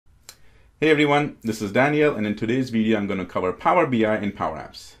Hey everyone, this is Daniel, and in today's video I'm going to cover Power BI in Power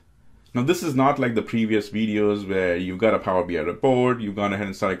Apps. Now this is not like the previous videos where you've got a Power BI report, you've gone ahead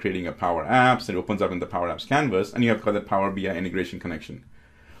and started creating a Power Apps, it opens up in the Power Apps canvas, and you have got the Power BI integration connection.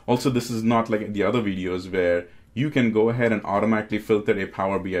 Also, this is not like the other videos where you can go ahead and automatically filter a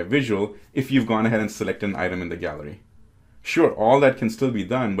Power BI visual if you've gone ahead and selected an item in the gallery. Sure, all that can still be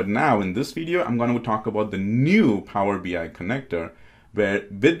done, but now in this video I'm going to talk about the new Power BI connector, where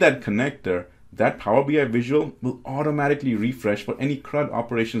with that connector, that Power BI visual will automatically refresh for any CRUD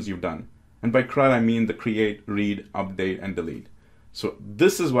operations you've done. And by CRUD, I mean the create, read, update, and delete. So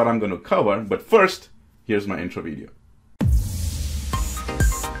this is what I'm going to cover, but first, here's my intro video.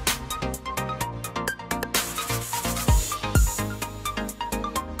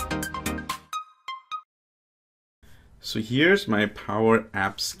 So here's my Power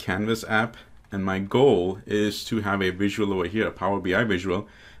Apps Canvas app. And my goal is to have a visual over here, a Power BI visual,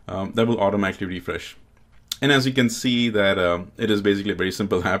 that will automatically refresh. And as you can see that it is basically a very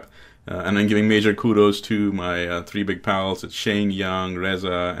simple app. And I'm giving major kudos to my three big pals. It's Shane, Young,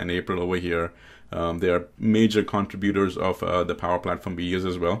 Reza, and April over here. They are major contributors of the Power Platform we use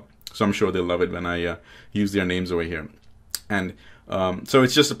as well. So I'm sure they'll love it when I use their names over here. And so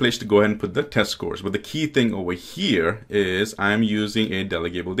it's just a place to go ahead and put the test scores. But the key thing over here is I'm using a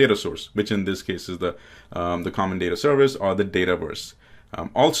delegable data source, which in this case is the common data service or the Dataverse.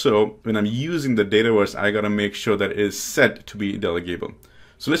 Also, when I'm using the Dataverse, I got to make sure that it is set to be delegable.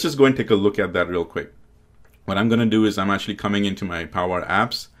 So let's just go and take a look at that real quick. What I'm going to do is I'm actually coming into my Power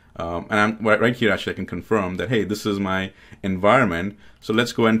Apps. And I'm right here, actually, I can confirm that, hey, this is my environment. So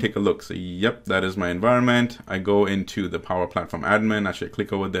let's go ahead and take a look. So, yep, that is my environment. I go into the Power Platform admin. Actually, I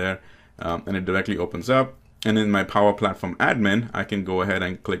click over there and it directly opens up. And in my Power Platform admin, I can go ahead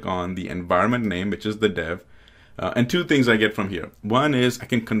and click on the environment name, which is the dev. And two things I get from here. One is I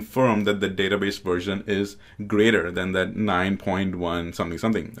can confirm that the database version is greater than that 9.1 something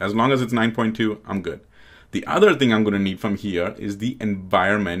something. As long as it's 9.2, I'm good. The other thing I'm going to need from here is the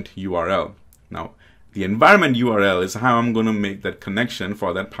environment URL. Now, the environment URL is how I'm going to make that connection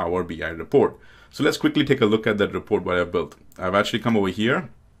for that Power BI report. So let's quickly take a look at that report what I've built. I've actually come over here,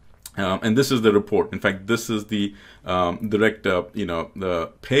 and this is the report. In fact, this is the direct,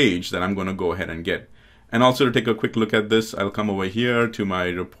 the page that I'm going to go ahead and get. And also to take a quick look at this, I'll come over here to my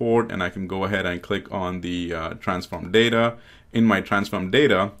report, and I can go ahead and click on the transform data. In my transform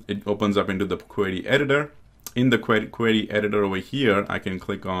data, it opens up into the query editor. In the query editor over here, I can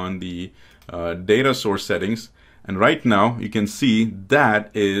click on the data source settings. And right now, you can see that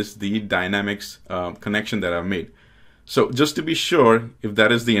is the Dynamics connection that I've made. So just to be sure, if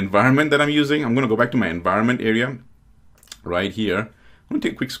that is the environment that I'm using, I'm going to go back to my environment area right here. I'm going to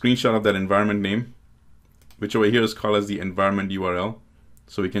take a quick screenshot of that environment name, which over here is called as the environment URL.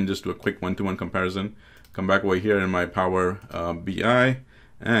 So we can just do a quick one-to-one comparison. Come back over here in my Power BI,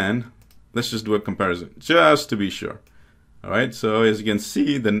 and let's just do a comparison just to be sure. All right, so as you can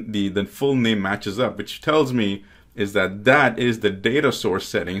see, the full name matches up, which tells me is that that is the data source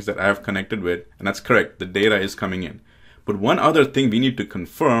settings that I have connected with, and that's correct, the data is coming in. But one other thing we need to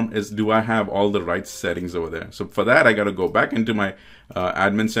confirm is, do I have all the right settings over there? So for that, I got to go back into my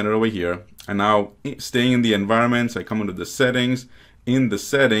admin center over here, and now staying in the environments, I come into the settings. In the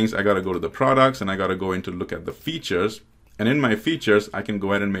settings, I got to go to the products, and I got to go into look at the features. And in my features, I can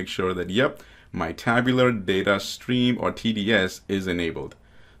go ahead and make sure that, yep, my tabular data stream or TDS is enabled.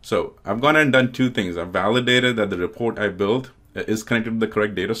 So I've gone and done two things. I've validated that the report I built is connected to the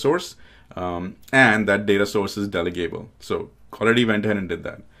correct data source, and that data source is delegable. So already went ahead and did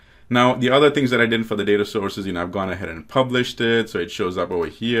that. Now, the other things that I did for the data sources, I've gone ahead and published it. So it shows up over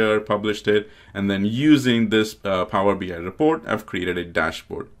here, published it. And then using this Power BI report, I've created a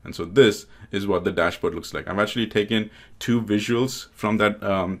dashboard. And so this is what the dashboard looks like. I've actually taken two visuals from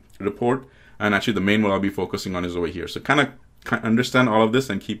that report. And actually the main one I'll be focusing on is over here. So kind of understand all of this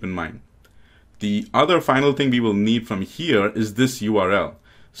and keep in mind. The other final thing we will need from here is this URL.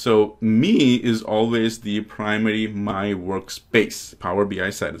 So me is always the primary my workspace. Power BI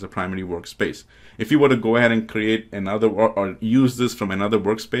side is a primary workspace. If you were to go ahead and create another or use this from another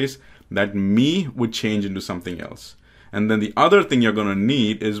workspace, that me would change into something else. And then the other thing you're going to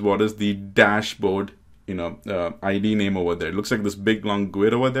need is what is the dashboard, ID name over there. It looks like this big long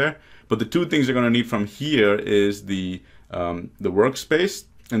GUID over there. But the two things you're going to need from here is the workspace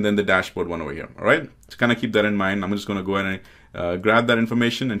and then the dashboard one over here. All right. So kind of keep that in mind. I'm just going to go ahead and grab that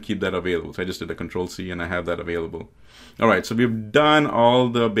information and keep that available. So I just did a Control-C and I have that available. All right. So we've done all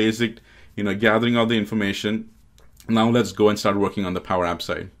the basic, gathering all the information. Now let's go and start working on the Power App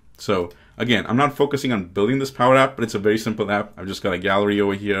side. So Again, I'm not focusing on building this Power App, but it's a very simple app. I've just got a gallery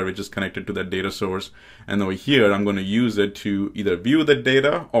over here, which is connected to that data source. And over here, I'm going to use it to either view the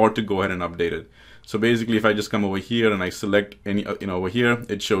data or to go ahead and update it. So basically, if I just come over here and I select any, over here,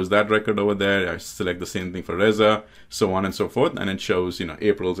 it shows that record over there. I select the same thing for Reza, so on and so forth. And it shows,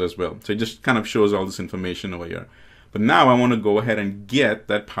 April's as well. So it just kind of shows all this information over here. But now I want to go ahead and get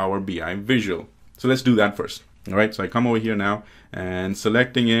that Power BI visual. So let's do that first. All right, so I come over here now and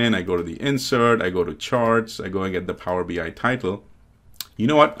selecting in, I go to the insert, I go to charts, I go and get the Power BI title. You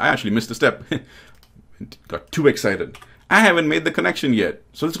know what? I actually missed a step. Got too excited. I haven't made the connection yet.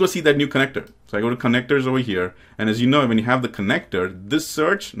 So let's go see that new connector. So I go to connectors over here. And as you know, when you have the connector, this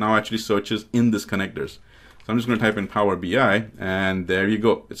search now actually searches in this connectors. So I'm just going to type in Power BI and there you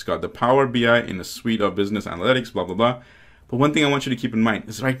go. It's got the Power BI in a suite of business analytics, blah, blah, blah. But one thing I want you to keep in mind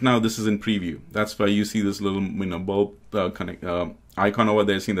is right now this is in preview. That's why you see this little bulb icon over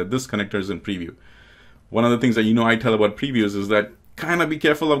there saying that this connector is in preview. One of the things that I tell about previews is that kind of be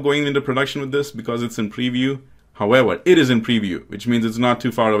careful of going into production with this because it's in preview. However, it is in preview, which means it's not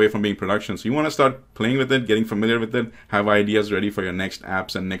too far away from being production. So you want to start playing with it, getting familiar with it, have ideas ready for your next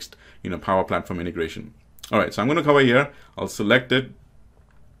apps and next Power Platform integration. All right, so I'm going to cover here. I'll select it.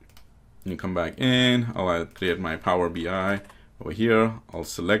 You come back in, I'll create my Power BI over here. I'll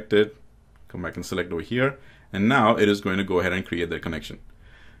select it, come back and select over here. And now it is going to go ahead and create that connection.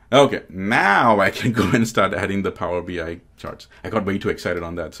 Okay, now I can go and start adding the Power BI charts. I got way too excited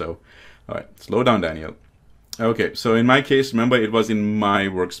on that. So, all right, slow down, Daniel. Okay, so in my case, remember it was in my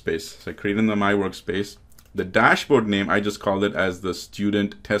workspace. So I created the my workspace. The dashboard name, I just called it as the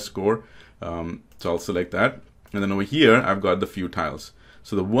student test score. So I'll select that. And then over here, I've got the few tiles.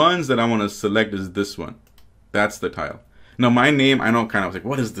 So the ones that I want to select is this one. That's the tile. Now my name, I know kind of like,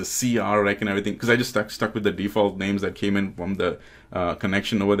 what is the CR and everything? Because I just stuck with the default names that came in from the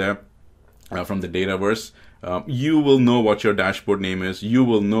connection over there, from the Dataverse. You will know what your dashboard name is. You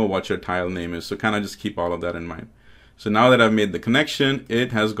will know what your tile name is. So kind of just keep all of that in mind. So now that I've made the connection,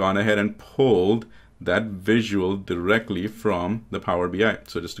 it has gone ahead and pulled that visual directly from the Power BI.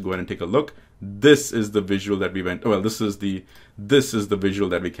 So just to go ahead and take a look, this is the visual that we went, well, this is the visual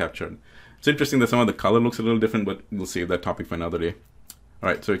that we captured. It's interesting that some of the color looks a little different, but we'll save that topic for another day. All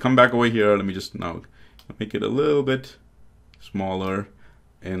right, so we come back over here. Let me just now make it a little bit smaller,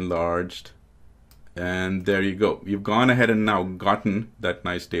 enlarged, and there you go. You've gone ahead and now gotten that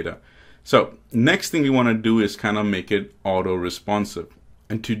nice data. So next thing we want to do is kind of make it auto responsive.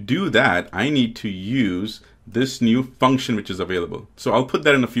 And to do that, I need to use this new function which is available. So I'll put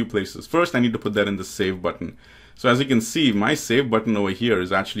that in a few places. First, I need to put that in the save button. So as you can see, my save button over here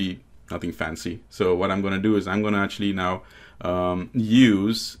is actually nothing fancy. So what I'm going to do is I'm going to actually now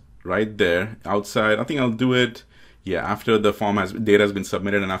use right there outside. I think I'll do it, yeah, after the data has been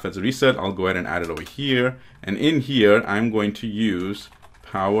submitted and after it's reset, I'll go ahead and add it over here. And in here, I'm going to use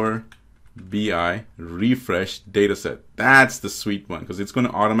Power BI refresh dataset. That's the sweet one because it's going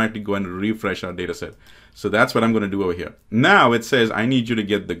to automatically go and refresh our dataset. So that's what I'm going to do over here. Now it says I need you to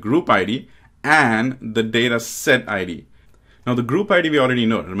get the group ID and the data set ID. Now the group ID we already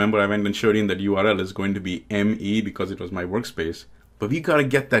know. Remember I went and showed you that URL is going to be ME because it was my workspace. But we got to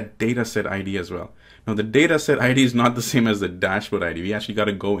get that data set ID as well. Now the data set ID is not the same as the dashboard ID. We actually got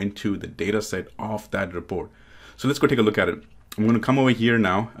to go into the data set of that report. So let's go take a look at it. I'm going to come over here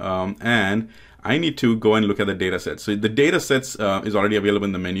now and I need to go and look at the data set. So the data sets is already available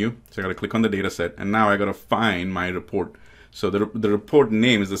in the menu. So I got to click on the data set and now I got to find my report. So the report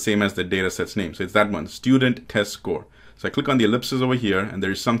name is the same as the data set's name. So it's that one, student test score. So I click on the ellipses over here and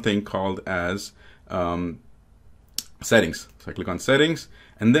there's something called as settings. So I click on settings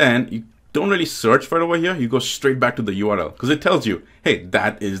and then you don't really search for it over here. You go straight back to the URL because it tells you, hey,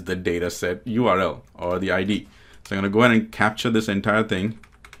 that is the data set URL or the ID. So I'm going to go ahead and capture this entire thing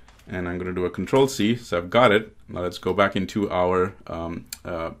and I'm going to do a Control-C. So I've got it. Now let's go back into our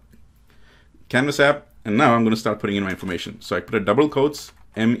Canvas app. And now I'm going to start putting in my information. So I put a double quotes,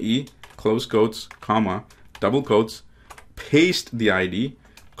 ME, close quotes, comma, double quotes, paste the ID,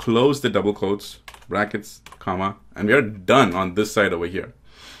 close the double quotes, brackets, comma, and we are done on this side over here.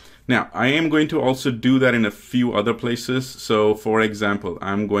 Now, I am going to also do that in a few other places. So for example,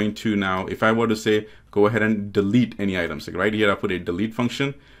 I'm going to now, if I were to say, go ahead and delete any items, like right here, I put a delete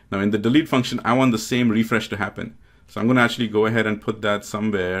function. Now in the delete function, I want the same refresh to happen. So I'm going to actually go ahead and put that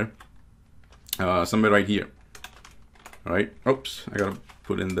somewhere right here. All right. Oops, I got to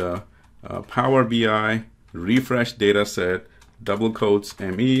put in the Power BI refresh data set, double quotes,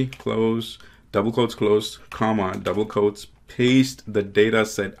 ME, close, double quotes, close, comma, double quotes, paste the data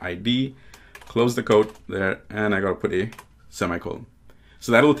set ID, close the quote there, and I got to put a semicolon.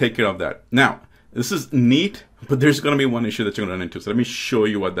 So that'll take care of that. Now, this is neat, but there's going to be one issue that you're going to run into. So let me show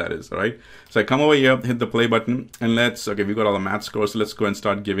you what that is, all right? So I come over here, hit the play button, and okay, we've got all the math scores. So let's go and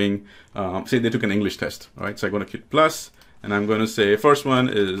start giving, say they took an English test, all right? So I'm going to click plus, and I'm going to say, first one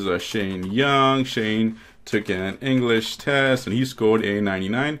is Shane Young. Shane took an English test, and he scored a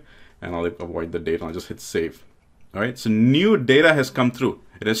 99, and I'll avoid the date, and I'll just hit save. All right, so new data has come through.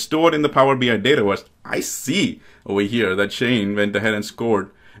 It is stored in the Power BI data warehouse. I see over here that Shane went ahead and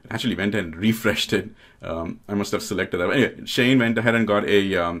scored, actually went and refreshed it. I must have selected that. Anyway, Shane went ahead and got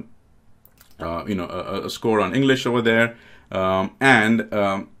a, a score on English over there. So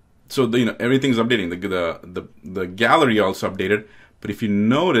everything's updating. The gallery also updated. But if you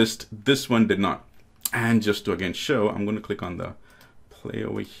noticed, this one did not. And just to again show, I'm going to click on the play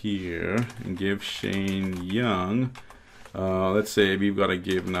over here and give Shane Young, let's say we've got to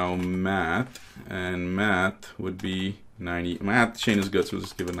give now math, and math would be 90. Math, Shane is good, so we'll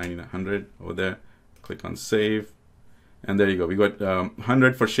just give it 900 over there. Click on save, and there you go. We got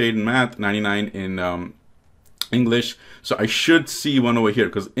 100 for Shane in math, 99 in English. So I should see one over here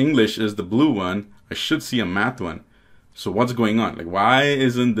because English is the blue one. I should see a math one. So what's going on? Like, why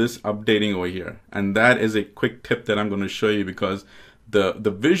isn't this updating over here? And that is a quick tip that I'm going to show you, because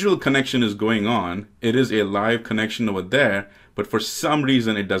the visual connection is going on. It is a live connection over there, but for some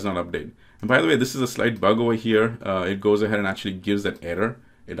reason it does not update. And by the way, this is a slight bug over here. It goes ahead and actually gives that error.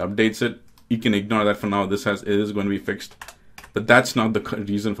 It updates it. You can ignore that for now. It is going to be fixed, but that's not the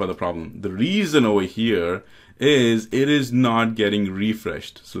reason for the problem. The reason over here is it is not getting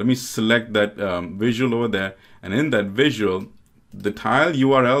refreshed. So let me select that visual over there, and in that visual, the tile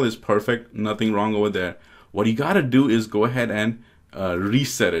URL is perfect. Nothing wrong over there. What you got to do is go ahead and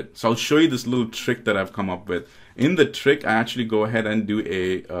reset it. So I'll show you this little trick that I've come up with. In the trick, I actually go ahead and do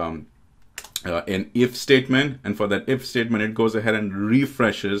an if statement, and for that if statement, it goes ahead and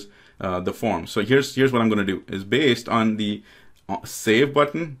refreshes the form. So here's what I'm going to do. Is based on the save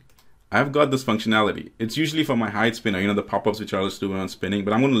button, I've got this functionality. It's usually for my hide spinner, the pop-ups which I was doing on spinning,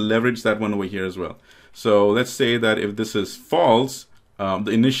 but I'm going to leverage that one over here as well. So let's say that if this is false,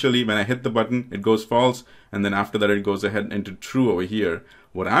 initially when I hit the button, it goes false, and then after that it goes ahead into true over here.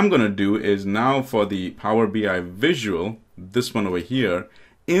 What I'm going to do is now for the Power BI visual, this one over here,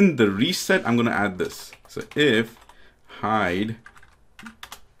 in the reset, I'm going to add this. So if hide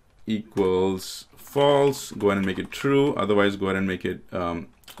equals false, go ahead and make it true. Otherwise, go ahead and make it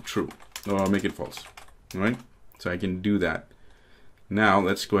true, or make it false. All right? So I can do that. Now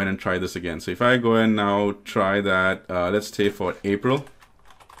let's go ahead and try this again. So if I go ahead and now try that, let's say for April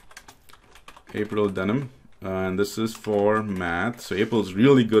Dunham, and this is for math. So April's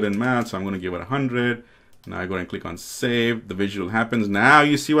really good in math, so I'm going to give it 100. Now I go and click on save. The visual happens. Now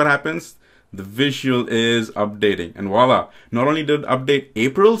you see what happens. The visual is updating, and voila! Not only did it update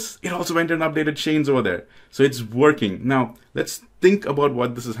April's, it also went and updated Shane's over there. So it's working. Now let's think about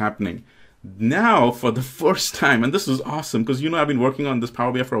what this is happening. Now for the first time, and this is awesome because I've been working on this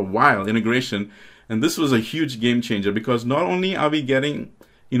Power BI for a while, integration, and this was a huge game changer, because not only are we getting,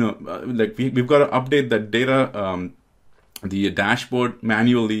 like we've got to update that data, the dashboard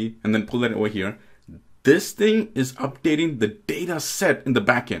manually, and then pull that over here. This thing is updating the data set in the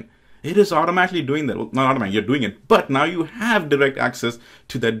backend. It is automatically doing that. Well, not automatically, you're doing it, but now you have direct access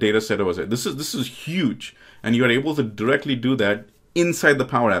to that data set over there. This is huge, and you are able to directly do that inside the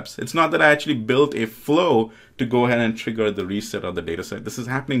Power Apps. It's not that I actually built a flow to go ahead and trigger the reset of the data set. This is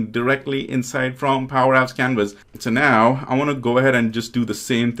happening directly inside from Power Apps Canvas. So now I want to go ahead and just do the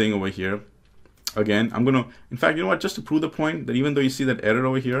same thing over here. Again, I'm going to, in fact, you know what, just to prove the point that even though you see that error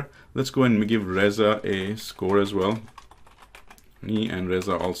over here, let's go ahead and give Reza a score as well. Me and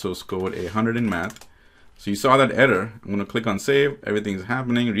Reza also scored 100 in math. So you saw that error. I'm going to click on save. Everything's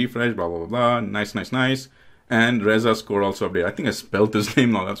happening. Refresh, blah, blah, blah, blah. Nice, nice, nice. And Reza's score also updated. I think I spelled his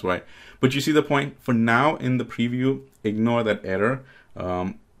name now, that's why. But you see the point? For now, in the preview, ignore that error.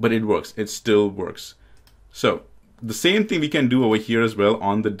 But it works. It still works. So the same thing we can do over here as well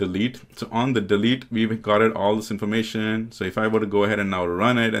on the delete. So on the delete, we've got it, all this information. So if I were to go ahead and now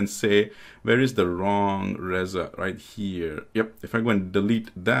run it and say, where is the wrong Reza? Right here. Yep. If I go and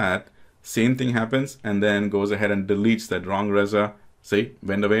delete that, same thing happens, and then goes ahead and deletes that wrong Reza. See,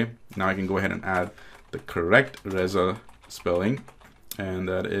 went away. Now I can go ahead and add the correct Reza spelling, and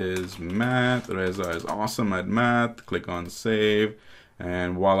that is math. Reza is awesome at math. Click on save,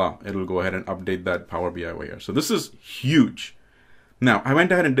 and voila, it'll go ahead and update that Power BI over here. So this is huge. Now I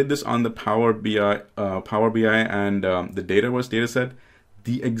went ahead and did this on the Power BI and the Dataverse dataset.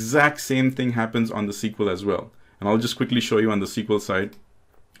 The exact same thing happens on the SQL as well, and I'll just quickly show you on the SQL side.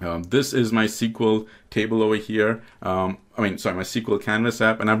 This is my SQL table over here. My SQL Canvas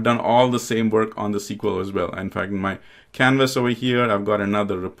app, and I've done all the same work on the SQL as well. In fact, in my Canvas over here, I've got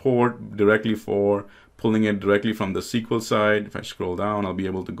another report directly for pulling it directly from the SQL side. If I scroll down, I'll be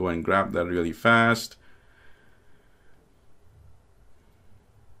able to go and grab that really fast.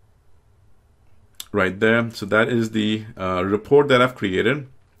 Right there. So that is the report that I've created,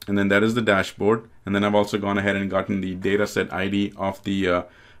 and then that is the dashboard. And then I've also gone ahead and gotten the dataset ID of the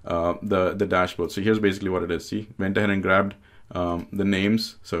dashboard. So here's basically what it is. See, went ahead and grabbed the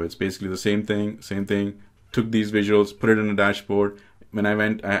names. So it's basically the same thing. Took these visuals, put it in a dashboard. When I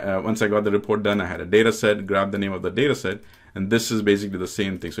went, once I got the report done, I had a data set, grabbed the name of the data set, and this is basically the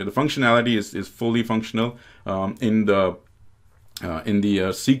same thing. So the functionality is fully functional in the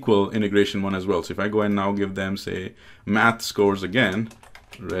SQL integration one as well. So if I go and now give them, say, math scores again,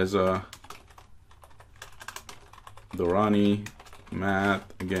 Reza Dorani, math,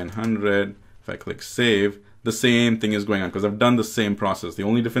 again, 100. If I click save, the same thing is going on because I've done the same process. The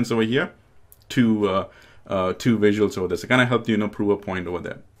only difference over here, two visuals over there. So kind of helped you, prove a point over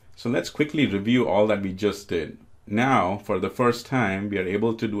there. So let's quickly review all that we just did. Now, for the first time, we are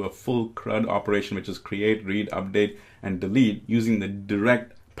able to do a full CRUD operation, which is create, read, update, and delete using the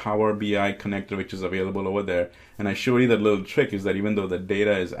direct Power BI connector, which is available over there. And I showed you that little trick is that even though the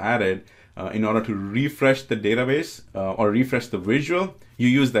data is added, in order to refresh the database or refresh the visual, you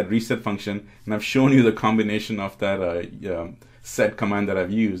use that reset function. And I've shown you the combination of that set command that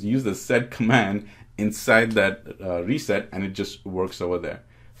I've used. Use the set command inside that reset, and it just works over there.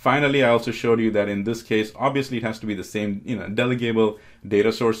 Finally, I also showed you that in this case, obviously it has to be the same, delegable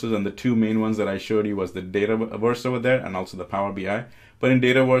data sources, and the two main ones that I showed you was the Dataverse over there and also the Power BI. But in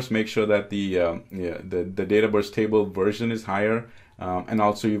Dataverse, make sure that the Dataverse table version is higher, and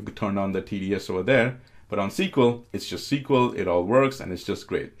also you've turned on the TDS over there. But on SQL, it's just SQL, it all works, and it's just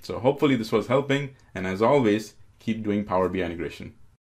great. So hopefully this was helping, and as always, keep doing Power BI integration.